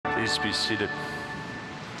Please be seated.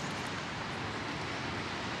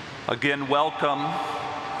 Again, welcome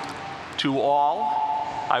to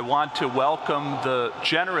all. I want to welcome the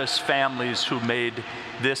generous families who made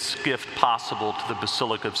this gift possible to the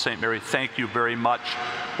Basilica of St. Mary. Thank you very much.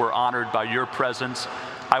 We're honored by your presence.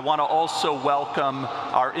 I want to also welcome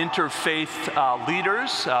our interfaith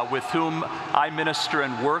leaders with whom I minister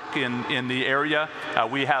and work in the area.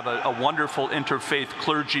 We have a wonderful interfaith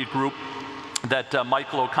clergy group that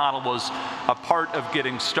Michael O'Connell was a part of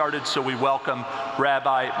getting started. So we welcome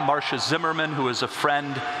Rabbi Marcia Zimmerman, who is a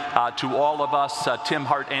friend to all of us, Tim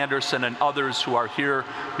Hart Anderson and others who are here.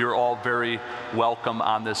 You're all very welcome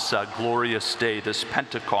on this glorious day, this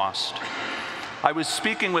Pentecost. I was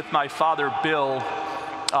speaking with my father, Bill,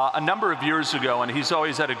 a number of years ago, and he's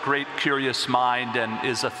always had a great curious mind and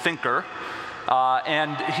is a thinker.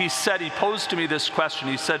 And he posed to me this question.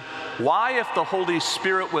 He said, why, if the Holy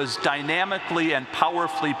Spirit was dynamically and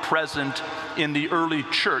powerfully present in the early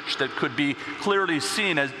church that could be clearly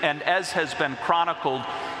seen, and as has been chronicled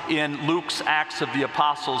in Luke's Acts of the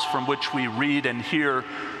Apostles, from which we read and hear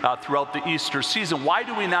throughout the Easter season, why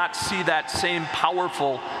do we not see that same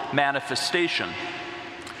powerful manifestation?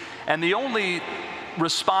 And the only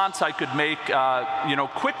response I could make,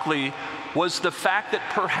 quickly, was the fact that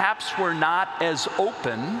perhaps we're not as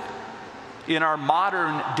open in our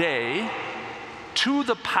modern day to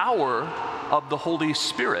the power of the Holy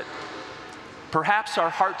Spirit. Perhaps our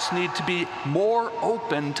hearts need to be more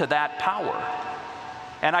open to that power.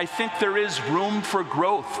 And I think there is room for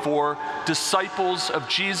growth for disciples of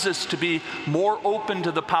Jesus to be more open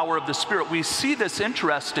to the power of the Spirit. We see this,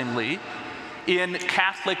 interestingly, in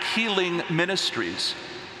Catholic healing ministries,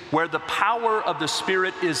 where the power of the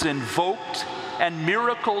Spirit is invoked and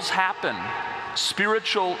miracles happen,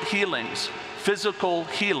 spiritual healings, physical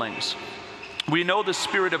healings. We know the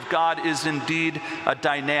Spirit of God is indeed a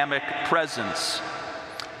dynamic presence.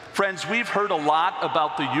 Friends, we've heard a lot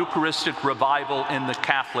about the Eucharistic revival in the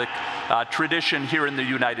Catholic tradition here in the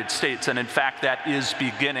United States, and in fact that is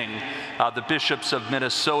beginning. The bishops of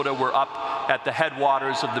Minnesota were up at the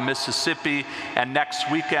headwaters of the Mississippi, and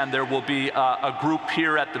next weekend there will be a group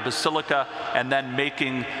here at the Basilica and then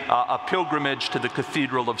making a pilgrimage to the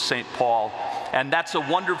Cathedral of St. Paul. And that's a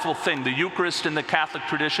wonderful thing. The Eucharist in the Catholic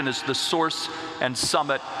tradition is the source and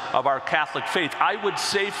summit of our Catholic faith. I would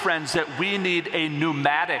say, friends, that we need a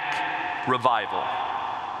pneumatic revival.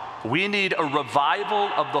 We need a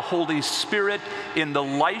revival of the Holy Spirit in the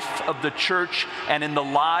life of the church and in the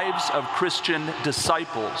lives of Christian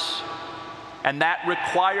disciples. And that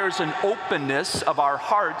requires an openness of our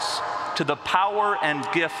hearts to the power and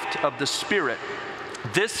gift of the Spirit.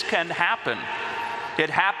 This can happen. It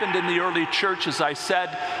happened in the early church, as I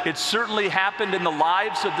said. It certainly happened in the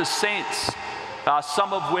lives of the saints,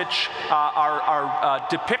 some of which are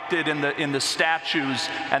depicted in the statues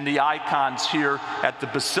and the icons here at the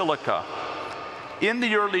Basilica. In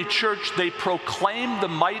the early church, they proclaimed the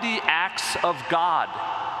mighty acts of God,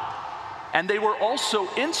 and they were also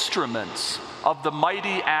instruments of the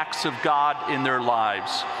mighty acts of God in their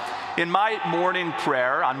lives. In my morning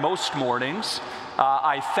prayer, on most mornings,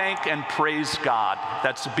 I thank and praise God.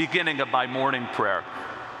 That's the beginning of my morning prayer.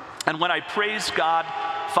 And when I praise God,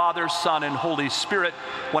 Father, Son, and Holy Spirit,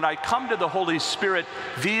 when I come to the Holy Spirit,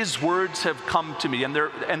 these words have come to me, and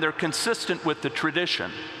they're consistent with the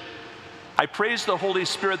tradition. I praise the Holy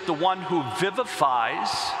Spirit, the one who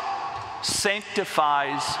vivifies,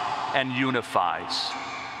 sanctifies, and unifies,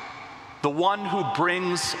 the one who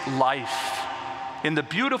brings life. In the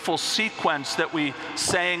beautiful sequence that we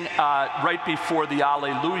sang right before the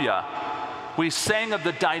Alleluia, we sang of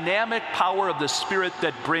the dynamic power of the Spirit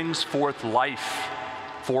that brings forth life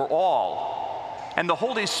for all. And the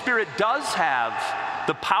Holy Spirit does have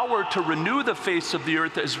the power to renew the face of the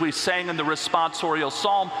earth, as we sang in the responsorial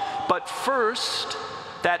psalm. But first,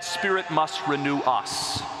 that Spirit must renew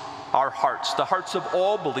us, our hearts, the hearts of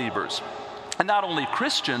all believers. And not only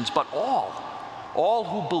Christians, but all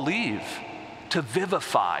who believe. To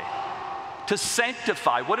vivify, to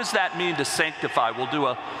sanctify. What does that mean, to sanctify? We'll do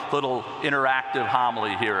a little interactive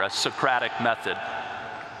homily here, a Socratic method.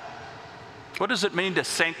 What does it mean to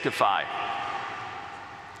sanctify?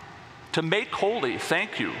 To make holy,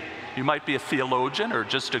 thank you. You might be a theologian or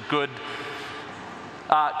just a good,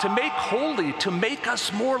 to make holy, to make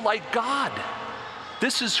us more like God.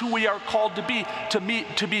 This is who we are called to be,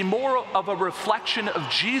 to be more of a reflection of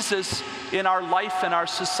Jesus in our life and our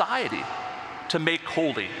society. To make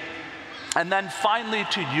holy. And then finally,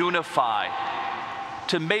 to unify,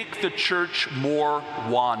 to make the church more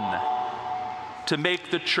one, to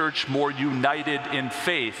make the church more united in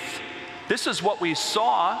faith. This is what we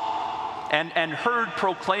saw and heard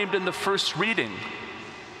proclaimed in the first reading.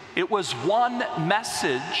 It was one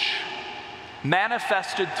message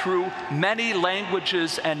manifested through many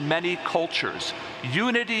languages and many cultures.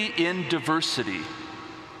 Unity in diversity.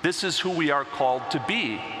 This is who we are called to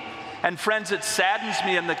be. And friends, it saddens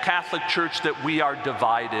me in the Catholic Church that we are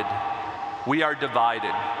divided. We are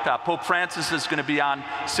divided. Pope Francis is going to be on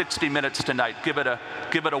 60 Minutes tonight. Give it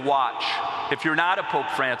a watch. If you're not a Pope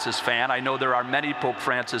Francis fan, I know there are many Pope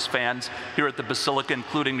Francis fans here at the Basilica,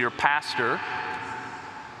 including your pastor.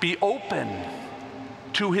 Be open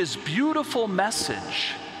to his beautiful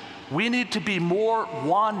message. We need to be more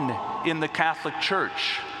one in the Catholic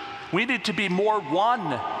Church. We need to be more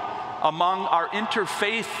one among our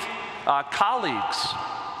interfaith colleagues,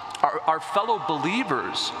 our fellow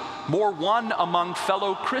believers, more one among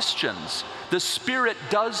fellow Christians. The Spirit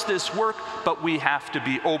does this work, but we have to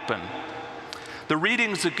be open. The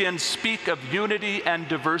readings again speak of unity and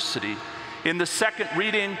diversity. In the second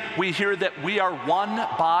reading, we hear that we are one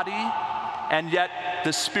body, and yet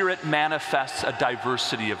the Spirit manifests a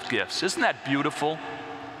diversity of gifts. Isn't that beautiful?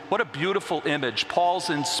 What a beautiful image, Paul's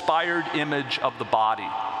inspired image of the body.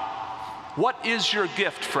 What is your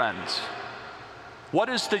gift, friends? What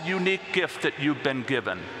is the unique gift that you've been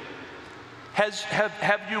given?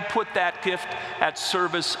 Have you put that gift at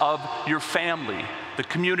service of your family, the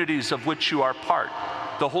communities of which you are part?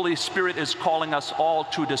 The Holy Spirit is calling us all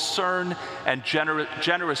to discern and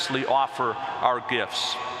generously offer our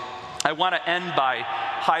gifts. I want to end by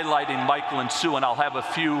highlighting Michael and Sue, and I'll have a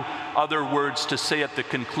few other words to say at the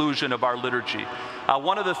conclusion of our liturgy.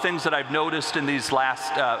 One of the things that I've noticed in these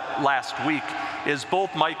last week is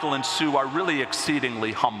both Michael and Sue are really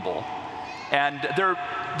exceedingly humble. And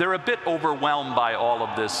they're a bit overwhelmed by all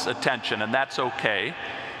of this attention, and that's okay.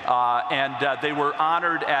 They were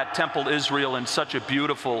honored at Temple Israel in such a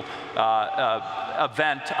beautiful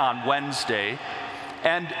event on Wednesday.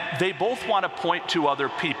 And they both want to point to other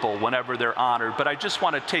people whenever they're honored, but I just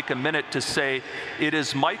want to take a minute to say it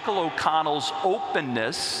is Michael O'Connell's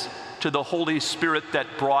openness to the Holy Spirit that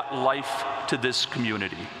brought life to this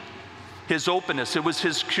community. His openness, it was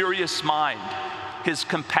his curious mind, his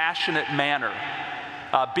compassionate manner,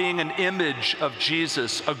 being an image of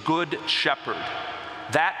Jesus, a good shepherd.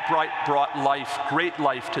 That brought life, great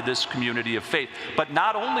life to this community of faith. But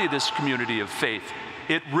not only this community of faith,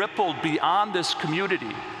 it rippled beyond this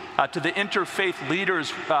community to the interfaith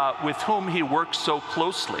leaders with whom he works so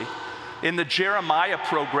closely. In the Jeremiah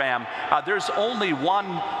program, there's only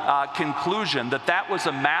one conclusion, that was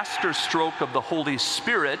a master stroke of the Holy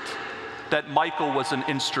Spirit that Michael was an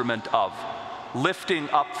instrument of, lifting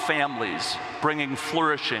up families, bringing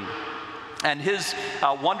flourishing. And his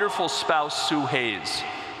wonderful spouse, Sue Hayes,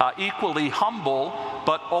 equally humble,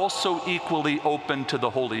 but also equally open to the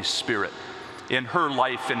Holy Spirit in her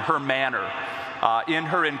life, in her manner, in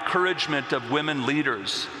her encouragement of women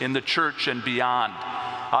leaders in the church and beyond,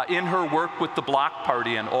 in her work with the Block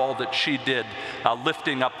Party and all that she did,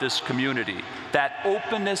 lifting up this community. That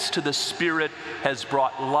openness to the Spirit has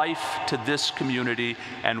brought life to this community,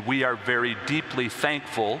 and we are very deeply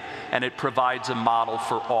thankful, and it provides a model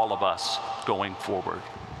for all of us going forward.